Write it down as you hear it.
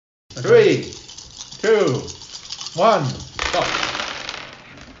3, 2, 1, go.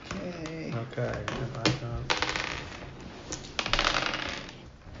 Okay.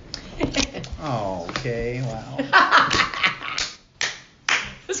 Oh, okay, wow.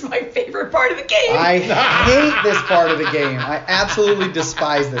 This is my favorite part of the game. I hate this part of the game. I absolutely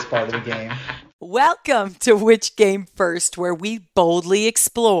despise this part of the game. Welcome to Which Game First, where we boldly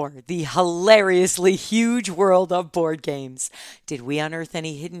explore the hilariously huge world of board games. Did we unearth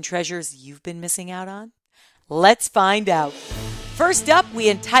any hidden treasures you've been missing out on? Let's find out. First up, we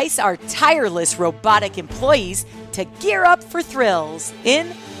entice our tireless robotic employees to gear up for thrills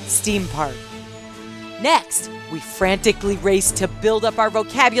in Steam Park. Next, we frantically race to build up our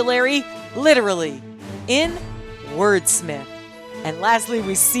vocabulary, literally, in Wordsmith. And lastly,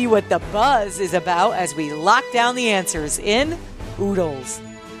 we see what the buzz is about as we lock down the answers in Oodles.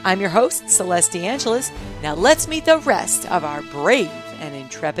 I'm your host, Celeste DeAngelis. Now let's meet the rest of our brave and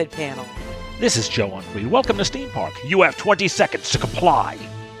intrepid panel. This is Joe Unfried. Welcome to Steam Park. You have 20 seconds to comply.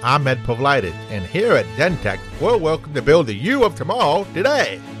 I'm Ed Pavlidis, and here at Zentek, we're welcome to build the you of tomorrow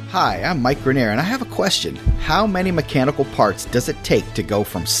today. Hi, I'm Mike Grenier, and I have a question. How many mechanical parts does it take to go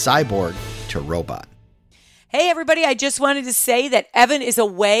from cyborg to robot? Hey, everybody, I just wanted to say that Evan is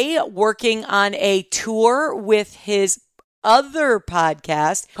away working on a tour with his other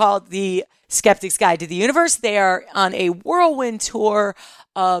podcast called The Skeptic's Guide to the Universe. They are on a whirlwind tour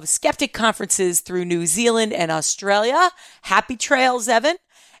of skeptic conferences through New Zealand and Australia. Happy trails, Evan.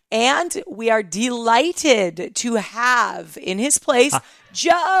 And we are delighted to have in his place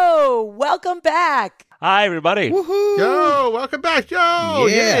Joe. Welcome back. Hi, everybody. Woohoo! Joe, welcome back, Joe.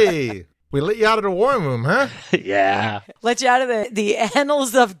 Yeah. Yay. We let you out of the war room, huh? Yeah. Let you out of the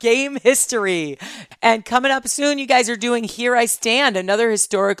annals of game history. And coming up soon, you guys are doing Here I Stand, another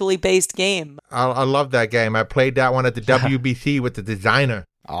historically based game. I love that game. I played that one at the WBC with the designer.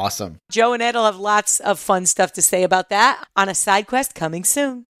 Awesome. Joe and Ed will have lots of fun stuff to say about that on a side quest coming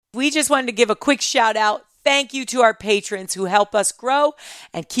soon. We just wanted to give a quick shout out. Thank you to our patrons who help us grow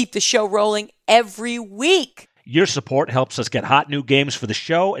and keep the show rolling every week. Your support helps us get hot new games for the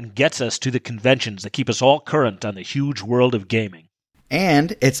show and gets us to the conventions that keep us all current on the huge world of gaming.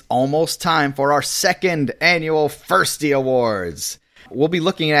 And it's almost time for our second annual Firstie Awards. We'll be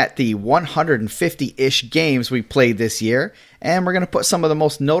looking at the 150-ish games we played this year, and we're going to put some of the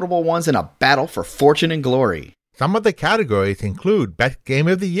most notable ones in a battle for fortune and glory. Some of the categories include Best Game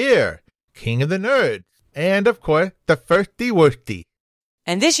of the Year, King of the Nerds, and, of course, the Firstie Worstie.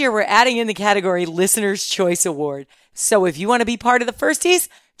 And this year, we're adding in the category Listener's Choice Award. So if you want to be part of the Firsties,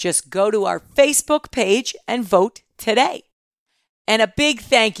 just go to our Facebook page and vote today. And a big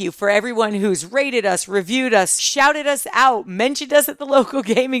thank you for everyone who's rated us, reviewed us, shouted us out, mentioned us at the local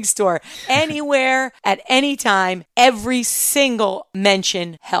gaming store, anywhere, at any time. Every single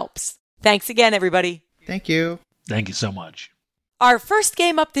mention helps. Thanks again, everybody. Thank you. Thank you so much. Our first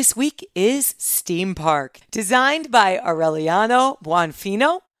game up this week is Steam Park, designed by Aureliano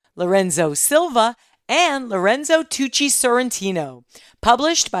Buonfino, Lorenzo Silva, and Lorenzo Tucci Sorrentino.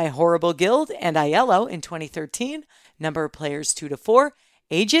 Published by Horrible Guild and Aiello in 2013. Number of players 2 to 4,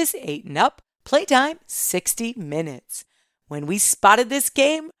 ages 8 and up, playtime 60 minutes. When we spotted this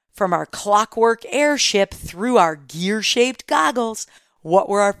game from our clockwork airship through our gear-shaped goggles, what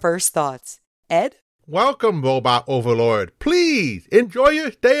were our first thoughts? Ed? Welcome, Robot Overlord. Please enjoy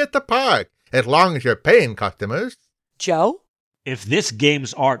your stay at the park, as long as you're paying customers. Joe? If this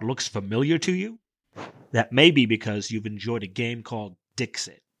game's art looks familiar to you, that may be because you've enjoyed a game called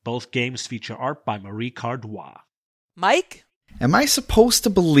Dixit. Both games feature art by Marie Cardois. Mike? Am I supposed to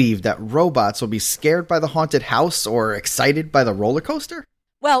believe that robots will be scared by the haunted house or excited by the roller coaster?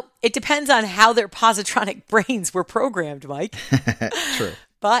 Well, it depends on how their positronic brains were programmed, Mike. True.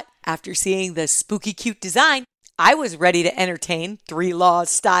 But after seeing the spooky cute design, I was ready to entertain 3 Laws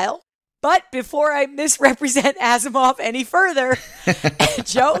style. But before I misrepresent Asimov any further,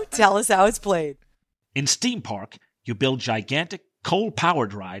 Joe, tell us how it's played. In Steam Park, you build gigantic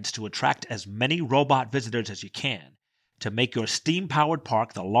coal-powered rides to attract as many robot visitors as you can to make your steam-powered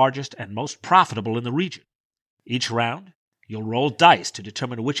park the largest and most profitable in the region. Each round, you'll roll dice to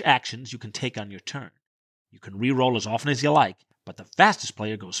determine which actions you can take on your turn. You can re-roll as often as you like, but the fastest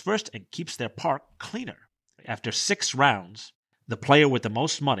player goes first and keeps their park cleaner. After 6 rounds, the player with the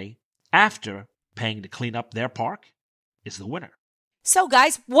most money, after paying to clean up their park, is the winner. So,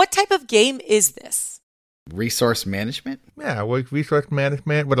 guys, what type of game is this? Resource management? Yeah, with resource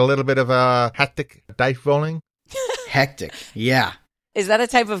management with a little bit of hectic dice rolling. Hectic. Yeah. Is that a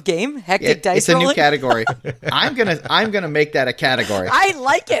type of game? Hectic dice It's a rolling? new category. I'm gonna make that a category. I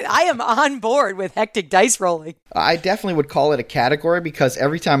like it. I am on board with hectic dice rolling. I definitely would call it a category because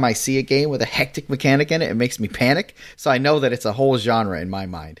every time I see a game with a hectic mechanic in it, it makes me panic. So I know that it's a whole genre in my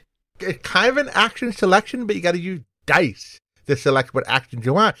mind. It's kind of an action selection, but you got to use dice to select what actions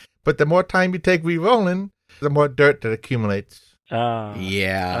you want. But the more time you take re-rolling, the more dirt that accumulates.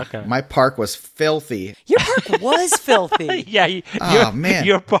 Yeah. Okay. My park was filthy. Your park was filthy. Yeah. Man.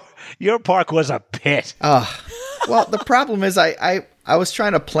 Your park was a pit. Well, the problem is I was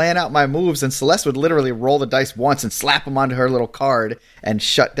trying to plan out my moves, and Celeste would literally roll the dice once and slap them onto her little card and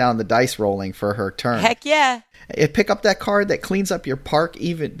shut down the dice rolling for her turn. Heck yeah. Pick up that card that cleans up your park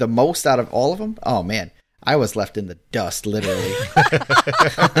even the most out of all of them. Oh, man. I was left in the dust, literally.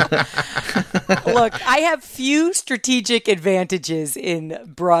 Look, I have few strategic advantages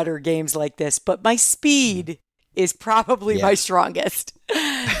in broader games like this, but my speed is probably my strongest.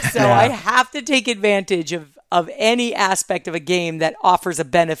 So I have to take advantage of any aspect of a game that offers a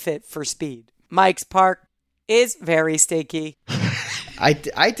benefit for speed. Mike's park is very sticky. I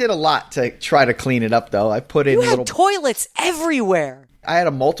did a lot to try to clean it up, though. I put in You had little... toilets everywhere. I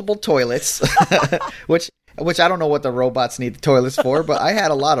had multiple toilets, which I don't know what the robots need the toilets for, but I had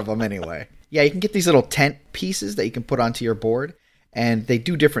a lot of them anyway. Yeah, you can get these little tent pieces that you can put onto your board, and they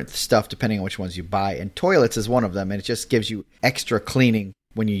do different stuff depending on which ones you buy. And toilets is one of them, and it just gives you extra cleaning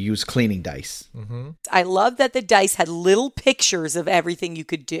when you use cleaning dice. Mm-hmm. I love that the dice had little pictures of everything you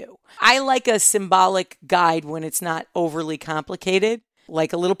could do. I like a symbolic guide when it's not overly complicated,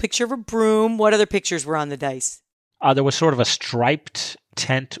 like a little picture of a broom. What other pictures were on the dice? There was sort of a striped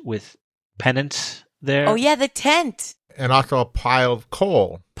tent with pennants there. Oh, yeah, the tent. And also a pile of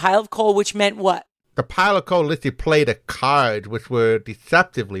coal. Pile of coal, which meant what? The pile of coal lets you play the cards, which were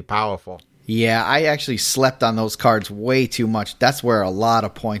deceptively powerful. Yeah, I actually slept on those cards way too much. That's where a lot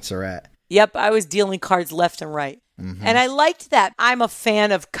of points are at. Yep, I was dealing cards left and right. Mm-hmm. And I liked that. I'm a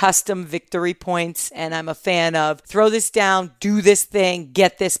fan of custom victory points, and I'm a fan of throw this down, do this thing,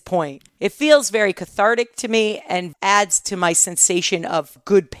 get this point. It feels very cathartic to me and adds to my sensation of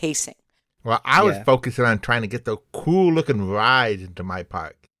good pacing. Well, I was focusing on trying to get the cool-looking rides into my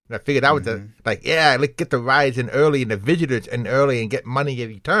park. And I figured I was let's get the rides in early and the visitors in early and get money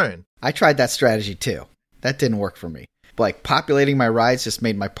every turn. I tried that strategy too. That didn't work for me. Like, populating my rides just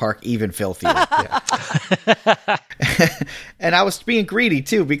made my park even filthier. And I was being greedy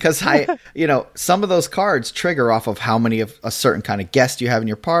too, because some of those cards trigger off of how many of a certain kind of guest you have in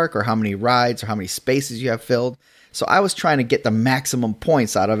your park, or how many rides, or how many spaces you have filled. So I was trying to get the maximum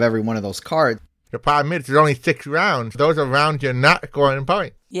points out of every one of those cards. The problem is there's only 6 rounds. Those are rounds you're not scoring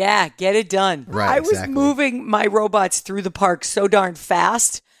points. Yeah, get it done. Right, I was exactly. moving my robots through the park so darn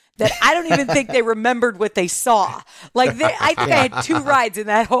fast that I don't even think they remembered what they saw. Like, I think I had 2 rides in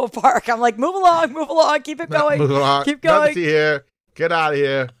that whole park. I'm like, move along, keep it going, Move along. keep Nothing to going. see here. Get out of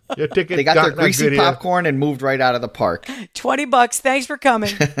here. Your ticket. They got their greasy popcorn and moved right out of the park. $20, thanks for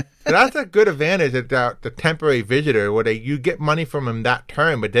coming. That's a good advantage of the temporary visitor, where you get money from them that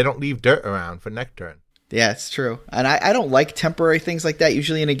turn, but they don't leave dirt around for next turn. Yeah, it's true. And I don't like temporary things like that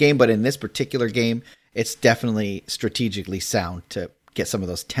usually in a game, but in this particular game, it's definitely strategically sound to get some of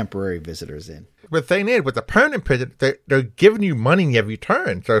those temporary visitors in. But the thing is, with the permanent visitor, they're giving you money every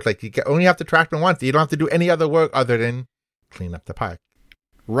turn. So it's like you only have to track them once. You don't have to do any other work other than clean up the park.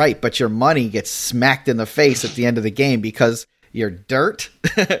 Right, but your money gets smacked in the face at the end of the game because your dirt,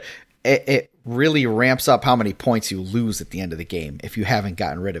 it really ramps up how many points you lose at the end of the game if you haven't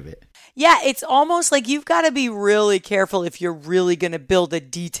gotten rid of it. Yeah, it's almost like you've got to be really careful if you're really going to build a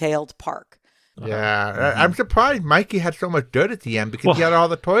detailed park. Yeah, I'm surprised Mikey had so much dirt at the end because he had all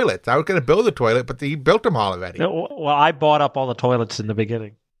the toilets. I was going to build a toilet, but he built them all already. Well, I bought up all the toilets in the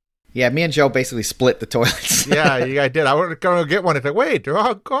beginning. Yeah, me and Joe basically split the toilets. Yeah, you guys did. I was going to get one. It's like, wait, they're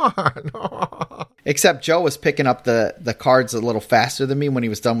all gone. Except Joe was picking up the cards a little faster than me when he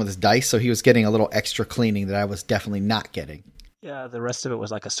was done with his dice, so he was getting a little extra cleaning that I was definitely not getting. Yeah, the rest of it was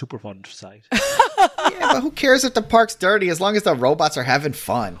like a Superfund site. Yeah, but who cares if the park's dirty as long as the robots are having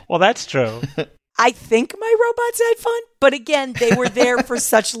fun? Well, that's true. I think my robots had fun, but again, they were there for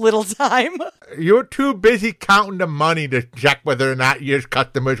such little time. You're too busy counting the money to check whether or not your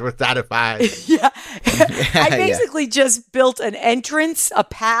customers were satisfied. Yeah. I basically just built an entrance, a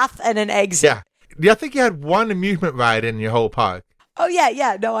path, and an exit. Yeah. I think you had one amusement ride in your whole park. Oh,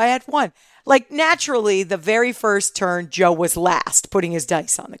 yeah. No, I had one. Like, naturally, the very first turn, Joe was last, putting his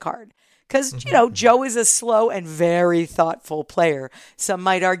dice on the card. Because, Joe is a slow and very thoughtful player. Some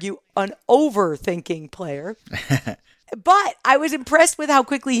might argue an overthinking player. But I was impressed with how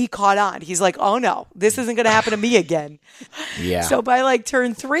quickly he caught on. He's like, oh no, this isn't going to happen to me again. Yeah. So by like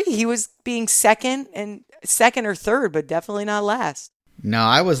turn 3, he was being second or third, but definitely not last. No,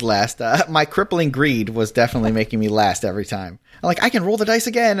 I was last. My crippling greed was definitely making me last every time. I'm like, I can roll the dice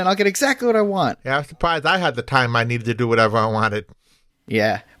again and I'll get exactly what I want. Yeah, I'm surprised I had the time I needed to do whatever I wanted.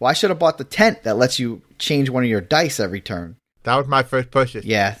 Yeah. Well, I should have bought the tent that lets you change one of your dice every turn. That was my first purchase.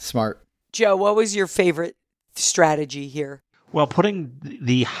 Yeah, smart. Joe, what was your favorite strategy here? Well, putting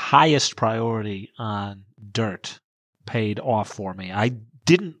the highest priority on dirt paid off for me. I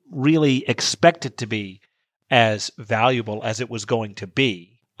didn't really expect it to be as valuable as it was going to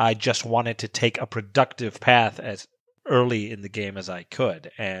be. I just wanted to take a productive path as early in the game as I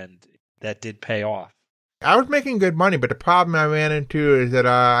could, and that did pay off. I was making good money, but the problem I ran into is that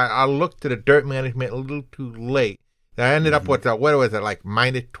I looked at the dirt management a little too late. I ended up with, what was it, like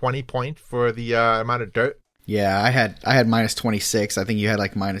minus 20 points for the amount of dirt? Yeah, I had minus 26. I think you had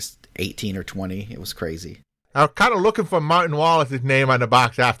like minus 18 or 20. It was crazy. I was kind of looking for Martin Wallace's name on the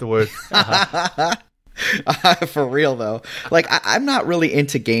box afterwards. For real, though. Like, I'm not really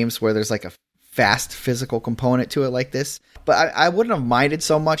into games where there's like a fast physical component to it like this. But I wouldn't have minded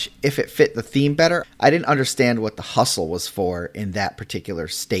so much if it fit the theme better. I didn't understand what the hustle was for in that particular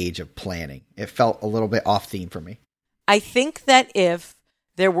stage of planning. It felt a little bit off theme for me. I think that if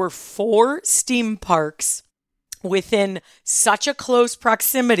there were 4 Steam parks within such a close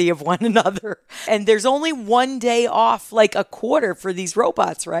proximity of one another, and there's only one day off, like a quarter for these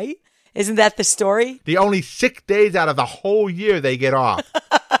robots, right? Isn't that the story? The only 6 days out of the whole year they get off.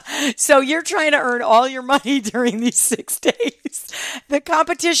 So you're trying to earn all your money during these 6 days. The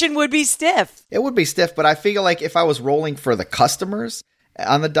competition would be stiff. It would be stiff, but I feel like if I was rolling for the customers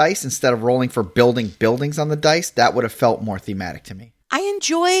on the dice instead of rolling for building buildings on the dice, that would have felt more thematic to me. I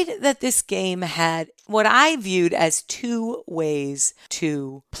enjoyed that this game had what I viewed as 2 ways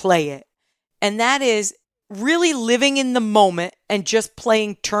to play it. And that is really living in the moment and just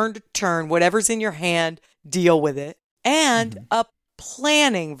playing turn to turn, whatever's in your hand, deal with it. And a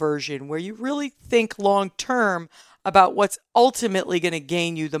planning version where you really think long term about what's ultimately going to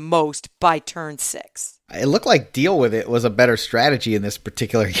gain you the most by turn 6. It looked like deal with it was a better strategy in this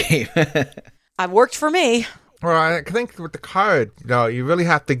particular game. It worked for me. Well, I think with the card, you really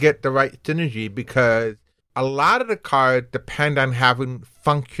have to get the right synergy because a lot of the cards depend on having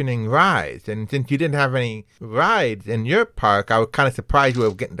functioning rides. And since you didn't have any rides in your park, I was kind of surprised you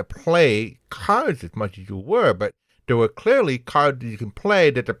were getting to play cards as much as you were. But there were clearly cards you can play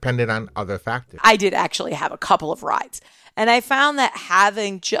that depended on other factors. I did actually have a couple of rides. And I found that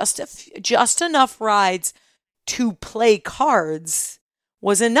having just enough rides to play cards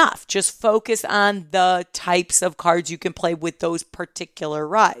was enough. Just focus on the types of cards you can play with those particular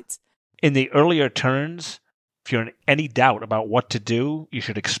rides. In the earlier turns, if you're in any doubt about what to do, you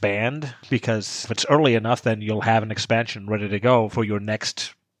should expand, because if it's early enough, then you'll have an expansion ready to go for your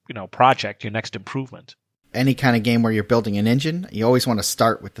next, project, your next improvement. Any kind of game where you're building an engine, you always want to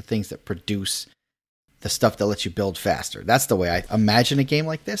start with the things that produce the stuff that lets you build faster. That's the way I imagine a game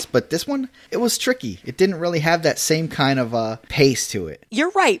like this. But this one, it was tricky. It didn't really have that same kind of pace to it.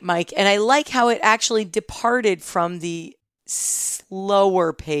 You're right, Mike. And I like how it actually departed from the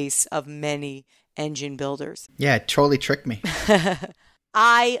slower pace of many engine builders. Yeah, it totally tricked me.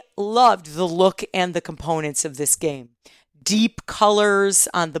 I loved the look and the components of this game. Deep colors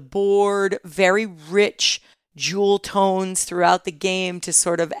on the board, very rich jewel tones throughout the game to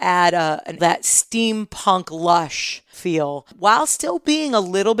sort of add that steampunk lush feel while still being a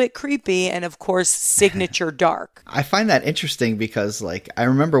little bit creepy and, of course, signature dark. I find that interesting because, I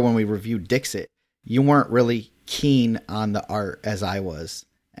remember when we reviewed Dixit, you weren't really keen on the art as I was.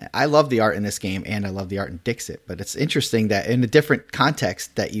 I love the art in this game and I love the art in Dixit, but it's interesting that in a different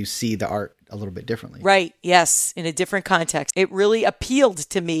context that you see the art a little bit differently. Right. Yes. In a different context. It really appealed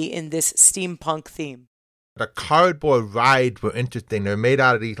to me in this steampunk theme. The cardboard rides were interesting. They're made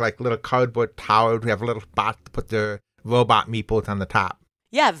out of these little cardboard towers. We have a little spot to put the robot meeples on the top.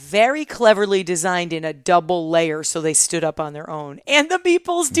 Yeah, very cleverly designed in a double layer so they stood up on their own. And the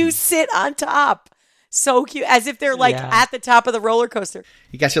meeples do sit on top. So cute, as if they're at the top of the roller coaster.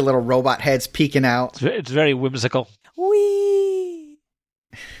 You got your little robot heads peeking out. It's very whimsical. Whee!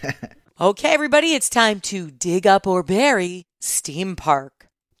 Okay, everybody, it's time to dig up or bury Steam Park.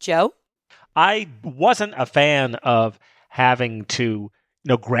 Joe? I wasn't a fan of having to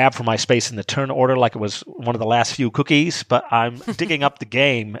grab for my space in the turn order like it was one of the last few cookies, but I'm digging up the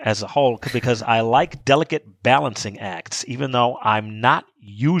game as a whole because I like delicate balancing acts, even though I'm not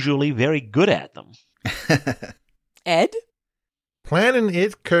usually very good at them. Ed? Planning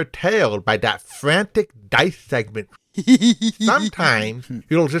is curtailed by that frantic dice segment Sometimes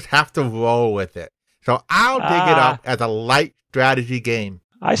you'll just have to roll with it. So I'll dig it up as a light strategy game.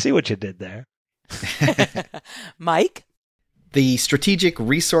 I see what you did there. Mike? The strategic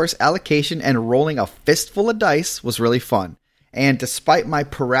resource allocation and rolling a fistful of dice was really fun. And despite my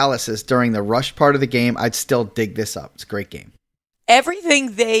paralysis during the rush part of the game, I'd still dig this up. It's a great game.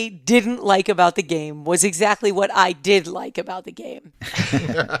 Everything they didn't like about the game was exactly what I did like about the game.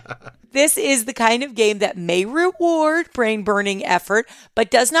 This is the kind of game that may reward brain-burning effort, but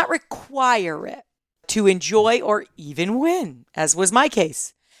does not require it to enjoy or even win, as was my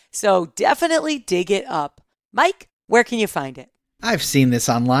case. So definitely dig it up. Mike, where can you find it? I've seen this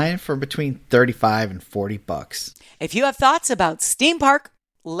online for between $35 and $40. If you have thoughts about Steam Park,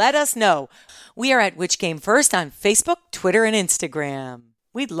 let us know. We are at Which Game First on Facebook, Twitter, and Instagram.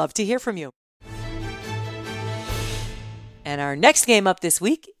 We'd love to hear from you. And our next game up this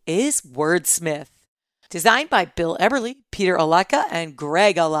week is Wordsmith. Designed by Bill Eberly, Peter Olatka, and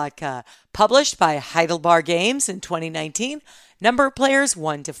Greg Olatka. Published by Heidelbar Games in 2019. Number of players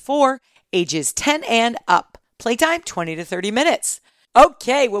 1 to 4, ages 10 and up. Playtime 20 to 30 minutes.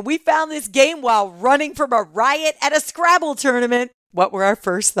 Okay, when we found this game while running from a riot at a Scrabble tournament, what were our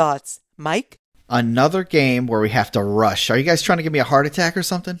first thoughts? Mike? Another game where we have to rush. Are you guys trying to give me a heart attack or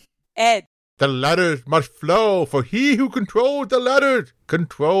something? Ed? The letters must flow, for he who controls the letters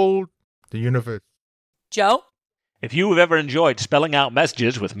controls the universe. Joe? If you have ever enjoyed spelling out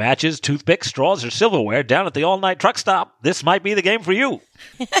messages with matches, toothpicks, straws, or silverware down at the all-night truck stop, this might be the game for you.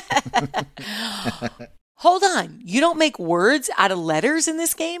 Hold on. You don't make words out of letters in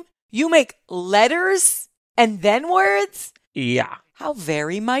this game? You make letters and then words? Yeah. How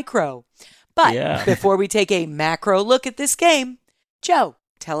very micro. But before we take a macro look at this game, Joe,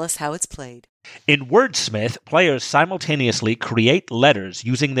 tell us how it's played. In Wordsmith, players simultaneously create letters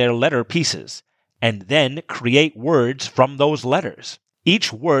using their letter pieces, and then create words from those letters.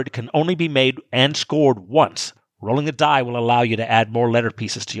 Each word can only be made and scored once. Rolling the die will allow you to add more letter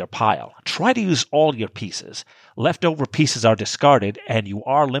pieces to your pile. Try to use all your pieces. Leftover pieces are discarded, and you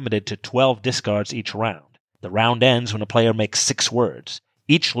are limited to 12 discards each round. The round ends when a player makes 6 words.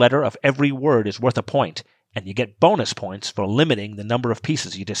 Each letter of every word is worth a point, and you get bonus points for limiting the number of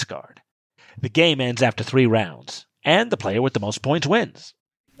pieces you discard. The game ends after 3 rounds, and the player with the most points wins.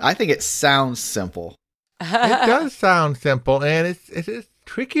 I think it sounds simple. It does sound simple, and it's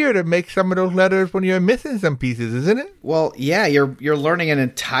trickier to make some of those letters when you're missing some pieces, isn't it? Well, yeah, you're learning an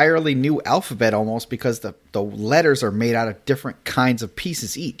entirely new alphabet almost because the letters are made out of different kinds of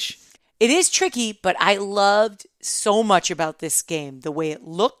pieces each. It is tricky, but I loved so much about this game. The way it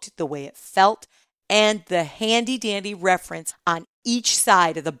looked, the way it felt, and the handy-dandy reference on each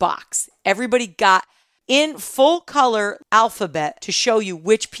side of the box. Everybody got in full color alphabet to show you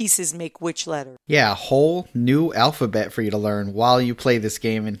which pieces make which letter. Yeah, a whole new alphabet for you to learn while you play this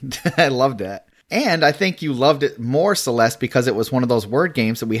game, and I loved that. And I think you loved it more, Celeste, because it was one of those word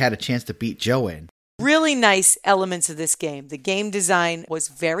games that we had a chance to beat Joe in. Really nice elements of this game. The game design was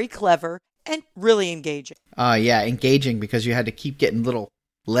very clever and really engaging. Yeah, engaging because you had to keep getting little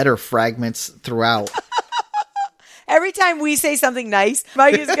letter fragments throughout. Every time we say something nice,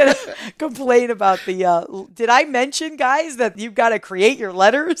 Mike is going to complain about the, did I mention, guys, that you've got to create your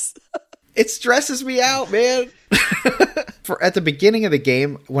letters? It stresses me out, man. At the beginning of the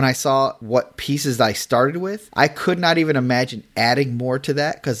game, when I saw what pieces I started with, I could not even imagine adding more to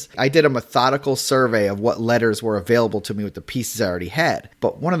that because I did a methodical survey of what letters were available to me with the pieces I already had.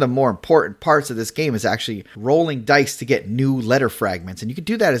 But one of the more important parts of this game is actually rolling dice to get new letter fragments, and you can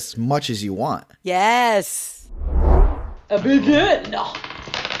do that as much as you want. Yes. Begin. A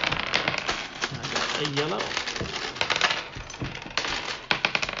yellow.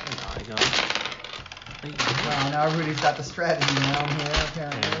 Now Rudy's got the strategy down here,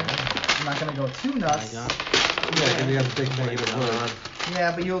 apparently. I'm not going to go too nuts. Yeah, because you have a big favorite word.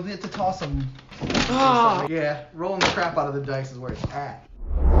 Yeah, but you'll get to toss them. Yeah, rolling the crap out of the dice is where it's at.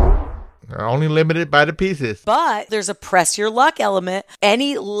 They're only limited by the pieces. But there's a press your luck element.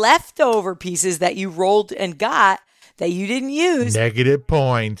 Any leftover pieces that you rolled and got that you didn't use. Negative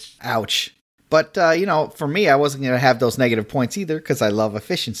points. Ouch. But, for me, I wasn't going to have those negative points either because I love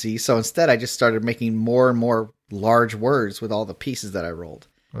efficiency. So instead, I just started making more and more large words with all the pieces that I rolled.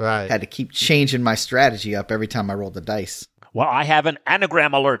 Right. Had to keep changing my strategy up every time I rolled the dice. Well, I have an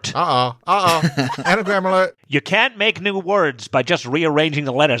anagram alert. Anagram alert. You can't make new words by just rearranging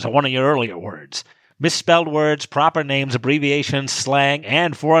the letters of one of your earlier words. Misspelled words, proper names, abbreviations, slang,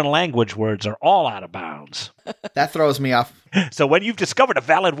 and foreign language words are all out of bounds. That throws me off. So when you've discovered a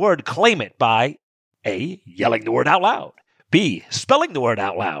valid word, claim it by A, yelling the word out loud, B. Spelling the word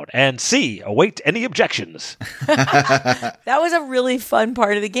out loud. And C. Await any objections. That was a really fun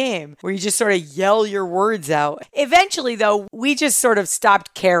part of the game where you just sort of yell your words out. Eventually, though, we just sort of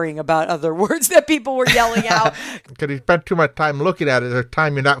stopped caring about other words that people were yelling out. Because you spend too much time looking at it, there's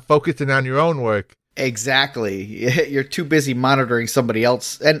time you're not focusing on your own work. Exactly. You're too busy monitoring somebody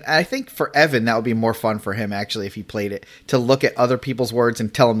else. And I think for Evan, that would be more fun for him, actually, if he played it, to look at other people's words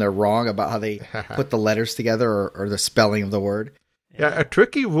and tell them they're wrong about how they put the letters together or the spelling of the word. Yeah, a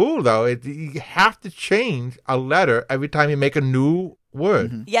tricky rule, though, is you have to change a letter every time you make a new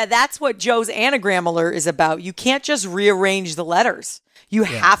word. Mm-hmm. Yeah, that's what Joe's anagram alert is about. You can't just rearrange the letters. You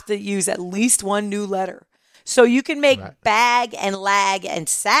have to use at least one new letter. So you can make bag and lag and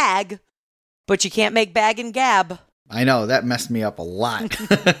sag, but you can't make bag and gab. I know, that messed me up a lot.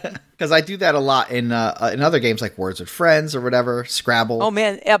 Because I do that a lot in other games like Words with Friends or whatever, Scrabble. Oh,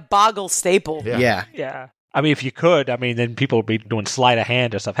 man, a boggle staple. Yeah. Yeah. I mean, if you could, then people would be doing sleight of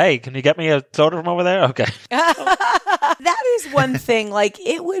hand or stuff. Hey, can you get me a soda from over there? Okay. That is one thing. Like,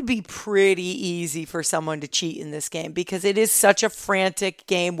 it would be pretty easy for someone to cheat in this game because it is such a frantic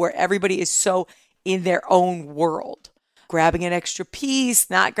game where everybody is so in their own world. Grabbing an extra piece,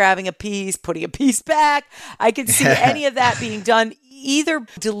 not grabbing a piece, putting a piece back. I could see any of that being done either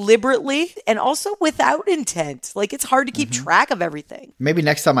deliberately and also without intent. Like, it's hard to keep track of everything. Maybe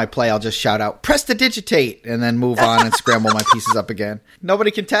next time I play, I'll just shout out, press the digitate, and then move on and scramble my pieces up again.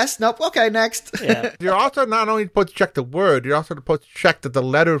 Nobody can test? Nope. Okay, next. Yeah. You're also not only supposed to check the word, you're also supposed to check that the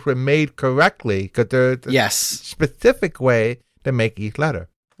letters were made correctly, because there's a specific way to make each letter.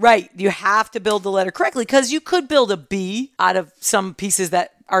 Right. You have to build the letter correctly because you could build a B out of some pieces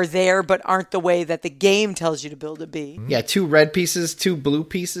that are there but aren't the way that the game tells you to build a B. Yeah, 2 red pieces, 2 blue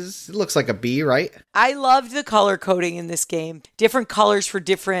pieces. It looks like a B, right? I loved the color coding in this game. Different colors for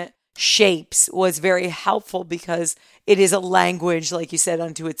different shapes was very helpful because it is a language, like you said,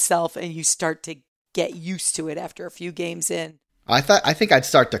 unto itself, and you start to get used to it after a few games in. I think I'd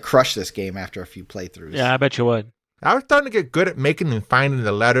start to crush this game after a few playthroughs. Yeah, I bet you would. I was starting to get good at making and finding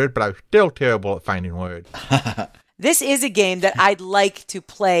the letters, but I was still terrible at finding words. This is a game that I'd like to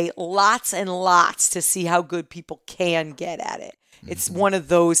play lots and lots to see how good people can get at it. It's one of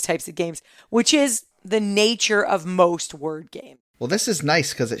those types of games, which is the nature of most word games. Well, this is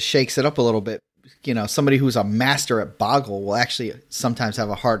nice because it shakes it up a little bit. You know, somebody who's a master at Boggle will actually sometimes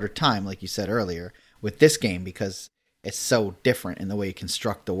have a harder time, like you said earlier, with this game because it's so different in the way you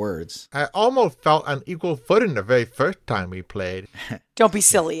construct the words. I almost felt on equal footing the very first time we played. Don't be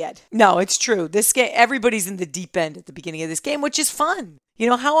silly, Ed. No, it's true. This game, everybody's in the deep end at the beginning of this game, which is fun. You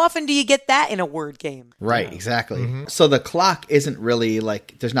know, how often do you get that in a word game? Right, exactly. So the clock isn't really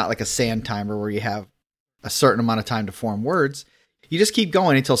like, there's not like a sand timer where you have a certain amount of time to form words. You just keep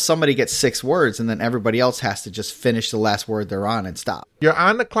going until somebody gets 6 words, and then everybody else has to just finish the last word they're on and stop. You're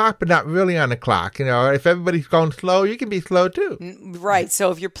on the clock, but not really on the clock. You know, if everybody's going slow, you can be slow too. Right. So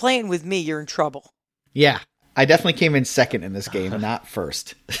if you're playing with me, you're in trouble. Yeah, I definitely came in second in this game, not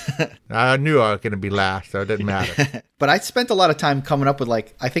first. I knew I was going to be last, so it didn't matter. But I spent a lot of time coming up with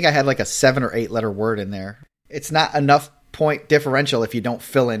I think I had like a 7 or 8 letter word in there. It's not enough point differential if you don't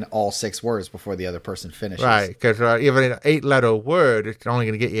fill in all 6 words before the other person finishes. Right, because even an 8-letter word, it's only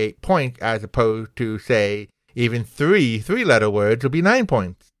going to get you 8 points, as opposed to, say, even 3-letter words will be 9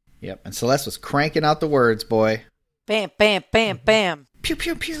 points. Yep, and Celeste was cranking out the words, boy. Bam, bam, bam, bam. Pew,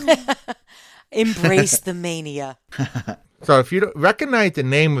 pew, pew. Embrace the mania. So if you don't recognize the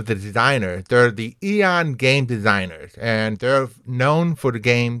name of the designer, they're the Eon game designers, and they're known for the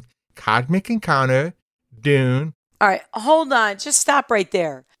games Cosmic Encounter, Dune. All right, hold on. Just stop right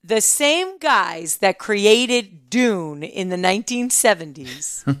there. The same guys that created Dune in the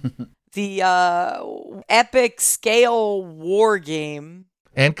 1970s, the epic scale war game,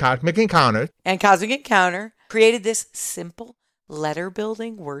 And Cosmic Encounter. and Cosmic Encounter, created this simple letter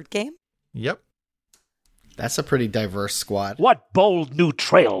building word game. Yep. That's a pretty diverse squad. What bold new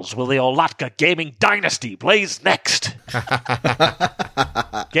trails will the Olatka Gaming Dynasty blaze next?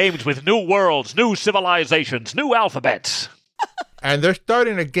 Games with new worlds, new civilizations, new alphabets. And they're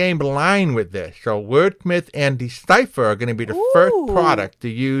starting a game line with this. So Wordsmith and Decipher are going to be the first product to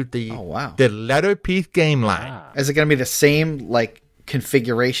use the letter piece game line. Is it going to be the same, like,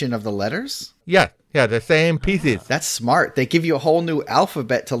 configuration of the letters? Yeah, the same pieces. That's smart. They give you a whole new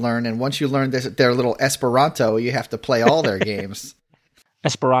alphabet to learn, and once you learn their little Esperanto, you have to play all their games.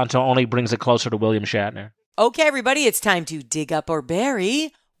 Esperanto only brings it closer to William Shatner. Okay, everybody, it's time to dig up or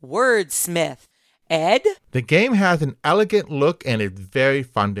bury Wordsmith. Ed? The game has an elegant look and is very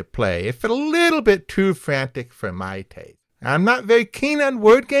fun to play. It's a little bit too frantic for my taste. I'm not very keen on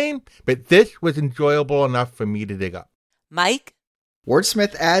word game, but this was enjoyable enough for me to dig up. Mike?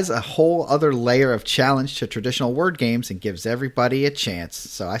 Wordsmith adds a whole other layer of challenge to traditional word games and gives everybody a chance.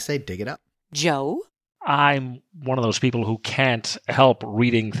 So I say dig it up. Joe? I'm one of those people who can't help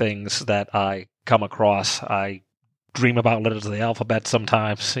reading things that I come across. I dream about letters of the alphabet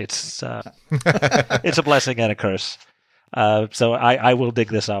sometimes. It's it's a blessing and a curse. So I will dig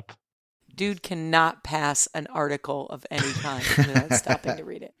this up. Dude cannot pass an article of any kind without stopping to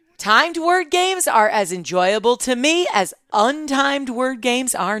read it. Timed word games are as enjoyable to me as untimed word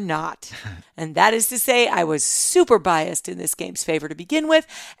games are not. And that is to say, I was super biased in this game's favor to begin with,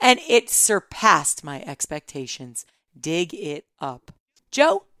 and it surpassed my expectations. Dig it up.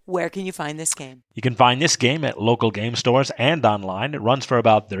 Joe, where can you find this game? You can find this game at local game stores and online. It runs for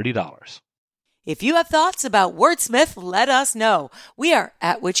about $30. If you have thoughts about Wordsmith, let us know. We are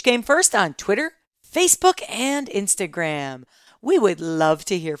at Which Game First on Twitter, Facebook, and Instagram. We would love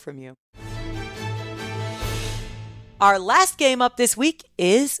to hear from you. Our last game up this week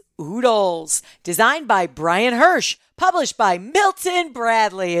is Oodles, designed by Brian Hirsch, published by Milton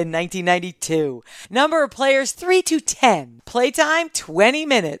Bradley in 1992. Number of players 3 to 10. Playtime 20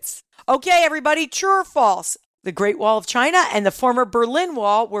 minutes. Okay, everybody, true or false? The Great Wall of China and the former Berlin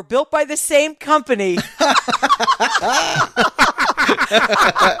Wall were built by the same company.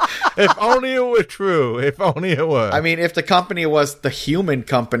 If only it were true. If only it were. I mean, if the company was the Human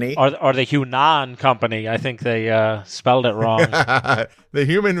Company. Or the Hunan Company. I think they spelled it wrong. The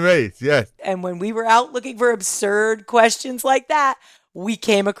human race, yes. And when we were out looking for absurd questions like that, we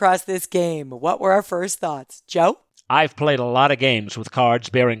came across this game. What were our first thoughts? Joe? I've played a lot of games with cards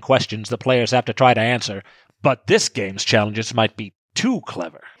bearing questions the players have to try to answer, but this game's challenges might be too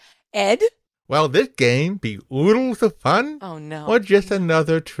clever. Ed? Well, this game be oodles of fun? Oh, no. Or just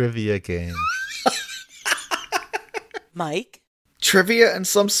another trivia game? Mike? Trivia and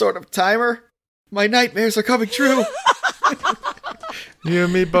some sort of timer? My nightmares are coming true. You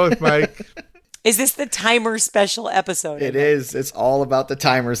and me both, Mike. Is this the timer special episode? It is. It's all about the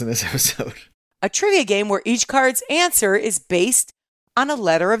timers in this episode. A trivia game where each card's answer is based on a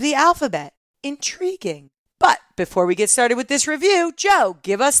letter of the alphabet. Intriguing. But before we get started with this review, Joe,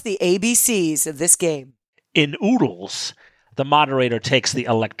 give us the ABCs of this game. In Oodles, the moderator takes the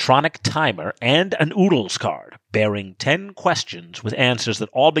electronic timer and an Oodles card, bearing 10 questions with answers that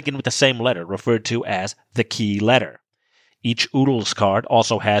all begin with the same letter, referred to as the key letter. Each Oodles card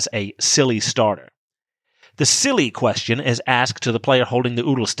also has a silly starter. The silly question is asked to the player holding the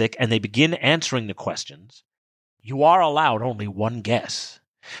Oodle stick, and they begin answering the questions. You are allowed only one guess.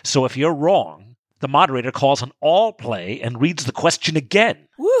 So if you're wrong, the moderator calls an all play and reads the question again.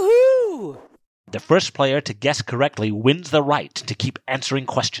 Woohoo! The first player to guess correctly wins the right to keep answering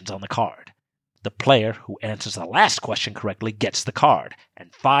questions on the card. The player who answers the last question correctly gets the card,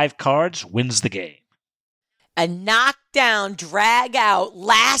 and 5 cards wins the game. A knockdown, drag out,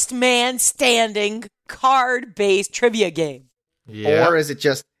 last man standing, card-based trivia game. Yeah. Or is it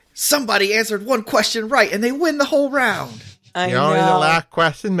just somebody answered one question right and they win the whole round? I Only the know. last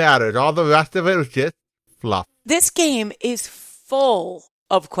question mattered. All the rest of it was just fluff. This game is full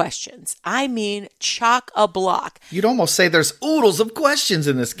of questions. I mean, chock-a-block. You'd almost say there's oodles of questions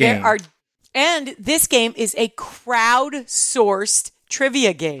in this game. And this game is a crowd-sourced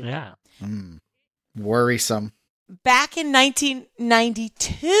trivia game. Yeah. Worrisome. Back in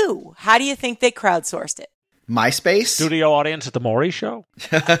 1992, how do you think they crowdsourced it? MySpace? Studio audience at the Maury Show?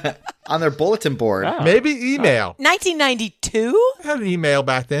 On their bulletin board. Oh. Maybe email. 1992? I had an email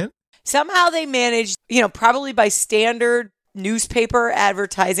back then. Somehow they managed, probably by standard newspaper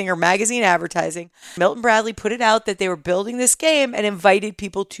advertising or magazine advertising. Milton Bradley put it out that they were building this game and invited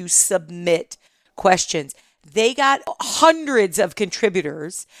people to submit questions. They got hundreds of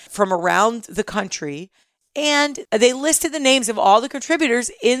contributors from around the country, and they listed the names of all the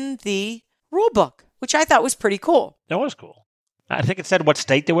contributors in the rule book, which I thought was pretty cool. That was cool. I think it said what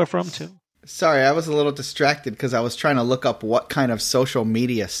state they were from, too. Sorry, I was a little distracted because I was trying to look up what kind of social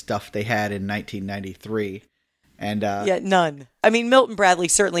media stuff they had in 1993. And Yeah, none. I mean, Milton Bradley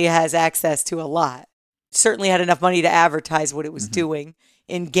certainly has access to a lot. Certainly had enough money to advertise what it was doing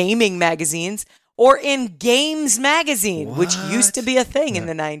in gaming magazines or in Games Magazine, which used to be a thing in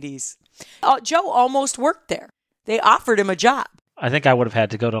the 90s. Joe almost worked there. They offered him a job. I think I would have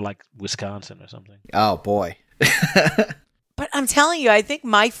had to go to, Wisconsin or something. oh boy. But I'm telling you, I think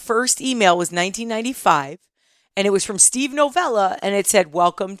my first email was 1995, and it was from Steve Novella, and it said,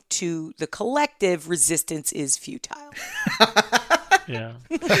 "Welcome to the collective. Resistance is futile." Yeah.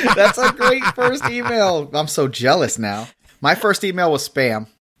 That's a great first email. I'm so jealous now. My first email was spam,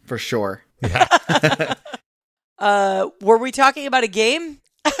 for sure. Were we talking about a game?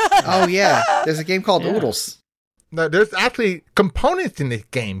 Oh, yeah. There's a game called Yeah. Oodles. Now, there's actually components in this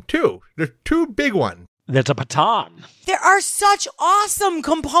game, too. There's two big ones. There's a baton. There are such awesome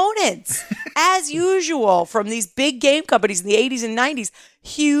components, as usual, from these big game companies in the 80s and 90s.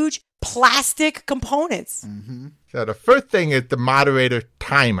 Huge plastic components. So the first thing is the moderator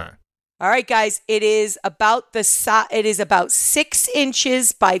timer. All right, guys, it is about it is about 6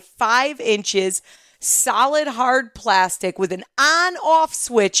 inches by 5 inches, solid hard plastic with an on-off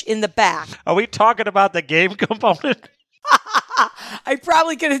switch in the back. Are we talking about the game component? I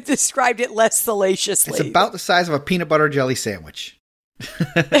probably could have described it less salaciously. It's about the size of a peanut butter jelly sandwich.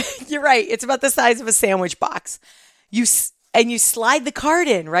 You're right. It's about the size of a sandwich box. You slide the card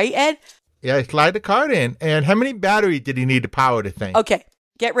in, right, Ed? Yeah, slide the card in. And how many batteries did he need to power the thing? Okay,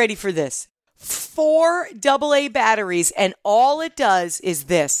 get ready for this. 4 AA batteries, and all it does is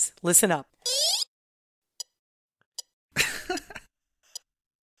this. Listen up.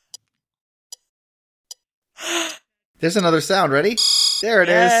 There's another sound. Ready? There it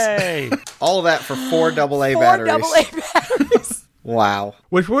is. Yay. All of that for 4 AA 4 batteries. AA batteries. Wow.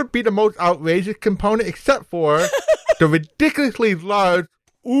 Which would be the most outrageous component except for the ridiculously large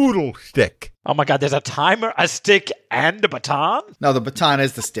oodle stick. Oh my God, there's a timer, a stick, and a baton? No, the baton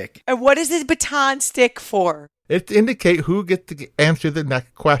is the stick. And what is this baton stick for? It's to indicate who gets to answer the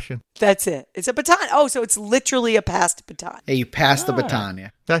next question. That's it. It's a baton. Oh, so it's literally a passed baton. Hey, you passed the baton,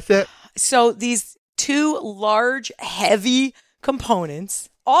 yeah. That's it. So these 2 large, heavy components,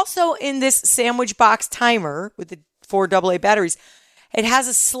 also in this sandwich box timer with the 4 AA batteries, it has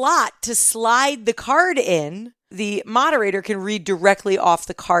a slot to slide the card in. The moderator can read directly off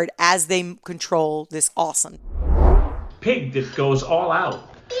the card as they control this awesome. Pig that goes all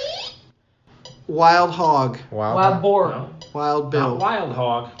out. Wild hog. Wild boar. No, Wild bill. not wild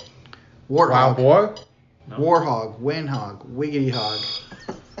hog. Warthog. boar? Warhog. Windhog. Wiggity hog.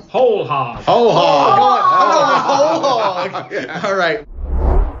 Whole hog. Whole hog. All right.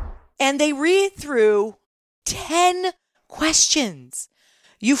 And they read through 10 questions.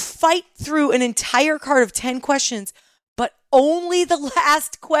 You fight through an entire card of 10 questions, but only the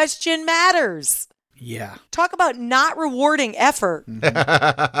last question matters. Yeah. Talk about not rewarding effort.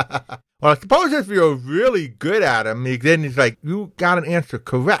 Well, I suppose if you're really good at them, then it's like you got an answer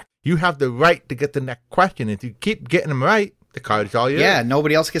correct. You have the right to get the next question. If you keep getting them right, the card's all yours. Yeah,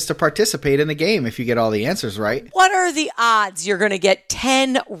 nobody else gets to participate in the game if you get all the answers right. What are the odds you're going to get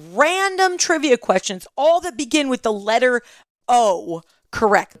 10 random trivia questions, all that begin with the letter O,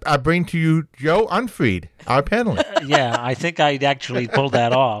 correct? I bring to you Joe Unfried, our panelist. Yeah, I think I actually pulled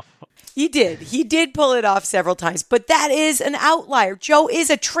that off. He did. He did pull it off several times, but that is an outlier. Joe is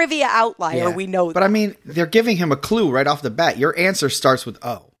a trivia outlier. Yeah. We know that. But I mean, they're giving him a clue right off the bat. Your answer starts with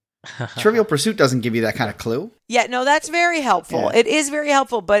O. Trivial Pursuit doesn't give you that kind of clue. Yeah, no, that's very helpful. Yeah. It is very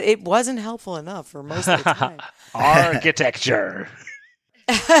helpful, but it wasn't helpful enough for most of the time. Architecture.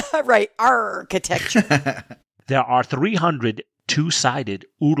 Right, architecture. There are 300 two-sided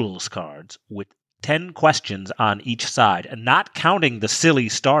oodles cards with 10 questions on each side, and not counting the silly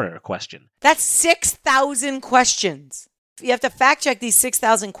starter question. That's 6,000 questions. You have to fact check these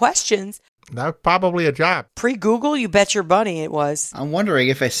 6,000 questions. That's probably a job. Pre-Google, you bet your bunny it was. I'm wondering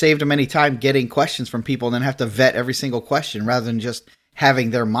if I saved them any time getting questions from people and then have to vet every single question rather than just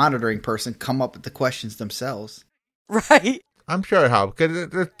having their monitoring person come up with the questions themselves. Right. I'm sure it helps.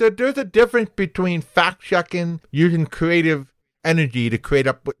 Because there's a difference between fact-checking, using creative energy to create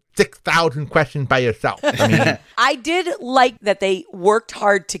up with 6,000 questions by yourself. I mean, I did like that they worked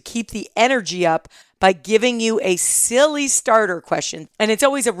hard to keep the energy up by giving you a silly starter question. And it's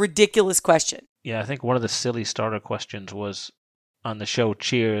always a ridiculous question. Yeah, I think one of the silly starter questions was on the show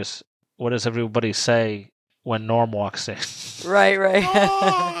Cheers. What does everybody say when Norm walks in? Right.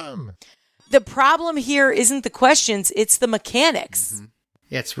 Norm! The problem here isn't the questions, it's the mechanics. Mm-hmm.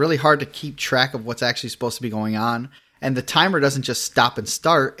 Yeah, it's really hard to keep track of what's actually supposed to be going on. And the timer doesn't just stop and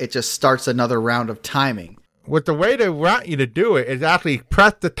start, it just starts another round of timing. With the way they want you to do it is actually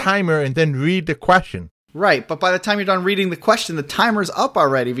press the timer and then read the question. Right, but by the time you're done reading the question, the timer's up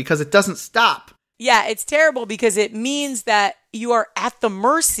already because it doesn't stop. Yeah, it's terrible because it means that you are at the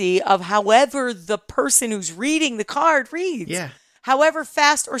mercy of however the person who's reading the card reads. Yeah. However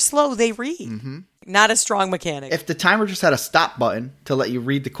fast or slow they read. Mm-hmm. Not a strong mechanic. If the timer just had a stop button to let you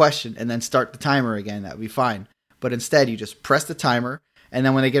read the question and then start the timer again, that would be fine. But instead, you just press the timer, and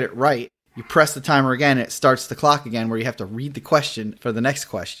then when they get it right, you press the timer again, and it starts the clock again where you have to read the question for the next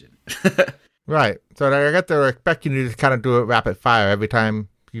question. Right. So I got to expect you to just kind of do it rapid fire every time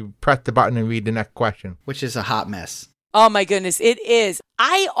you press the button and read the next question. Which is a hot mess. Oh my goodness, it is.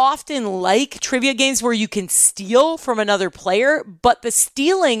 I often like trivia games where you can steal from another player, but the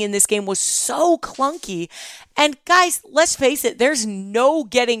stealing in this game was so clunky. And guys, let's face it, there's no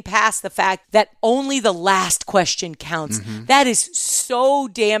getting past the fact that only the last question counts. That is so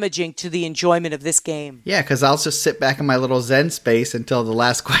damaging to the enjoyment of this game. Yeah, because I'll just sit back in my little Zen space until the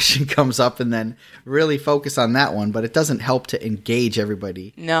last question comes up and then really focus on that one, but it doesn't help to engage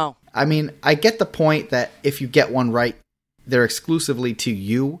everybody. No. I mean, I get the point that if you get one right, they're exclusively to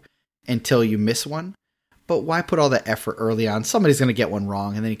you until you miss one. But why put all that effort early on? Somebody's going to get one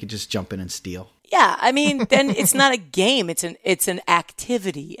wrong, and then you can just jump in and steal. Yeah, I mean, then it's not a game. It's an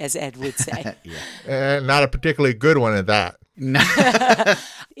activity, as Ed would say. Not a particularly good one at that.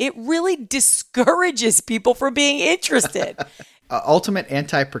 It really discourages people from being interested. Ultimate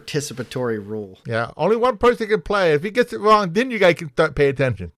anti-participatory rule. Yeah, only one person can play. If he gets it wrong, then you guys can start paying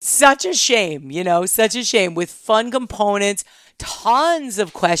attention. Such a shame, such a shame. With fun components, tons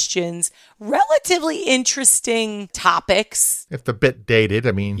of questions, relatively interesting topics. If the bit dated,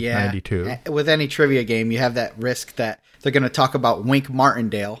 92. With any trivia game, you have that risk that they're going to talk about Wink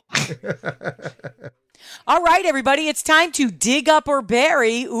Martindale. All right, everybody, it's time to dig up or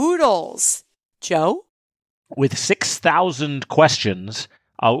bury Oodles. Joe? With 6,000 questions,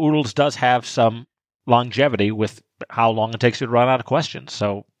 Oodles does have some longevity with how long it takes you to run out of questions.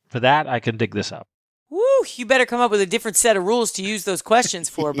 So for that, I can dig this up. Woo, you better come up with a different set of rules to use those questions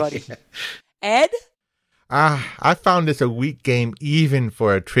for, buddy. Ed? I found this a weak game even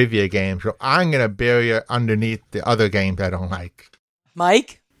for a trivia game, so I'm going to bury it underneath the other games I don't like.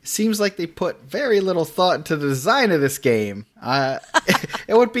 Mike? Seems like they put very little thought into the design of this game.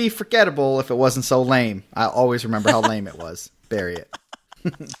 It would be forgettable if it wasn't so lame. I always remember how lame it was. Bury it.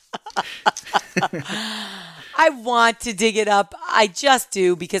 I want to dig it up. I just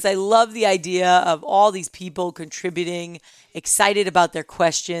do because I love the idea of all these people contributing, excited about their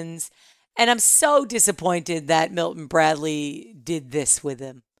questions. And I'm so disappointed that Milton Bradley did this with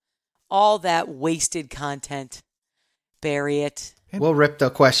him. All that wasted content. Bury it. We'll rip the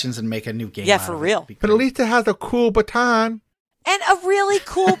questions and make a new game. Yeah, out for of real. It. But at least it has a cool baton. And a really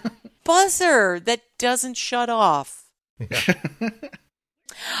cool buzzer that doesn't shut off. Yeah.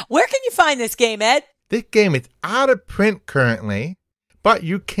 Where can you find this game, Ed? This game is out of print currently, but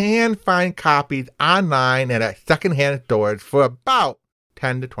you can find copies online at secondhand stores for about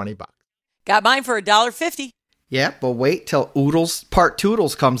 $10 to $20. Got mine for $1.50. Yeah, but wait till Oodles Part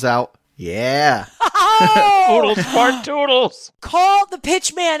Toodles comes out. Yeah. Oodles Part Toodles. Call the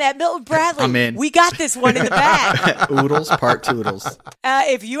pitch man at Milton Bradley. I'm in. We got this one in the bag. Oodles Part Toodles.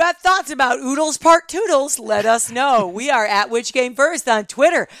 If you have thoughts about Oodles Part Toodles, let us know. We are at Which Game First on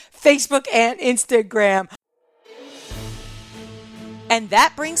Twitter, Facebook, and Instagram. And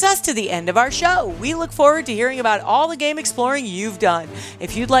that brings us to the end of our show. We look forward to hearing about all the game exploring you've done.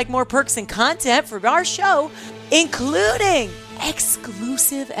 If you'd like more perks and content from our show, including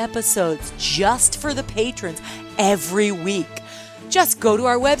exclusive episodes just for the patrons every week, just go to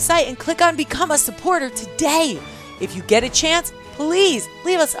our website and click on Become a Supporter today. If you get a chance, please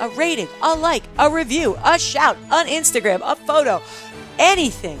leave us a rating, a like, a review, a shout, on Instagram, a photo,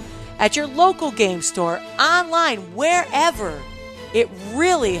 anything at your local game store, online, wherever. It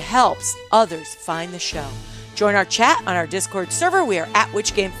really helps others find the show. Join our chat on our Discord server. We are at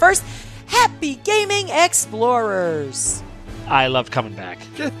Which Game First. Happy gaming, explorers! I loved coming back.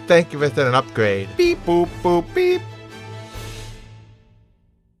 Just think of it as an upgrade. Beep, boop, boop, beep.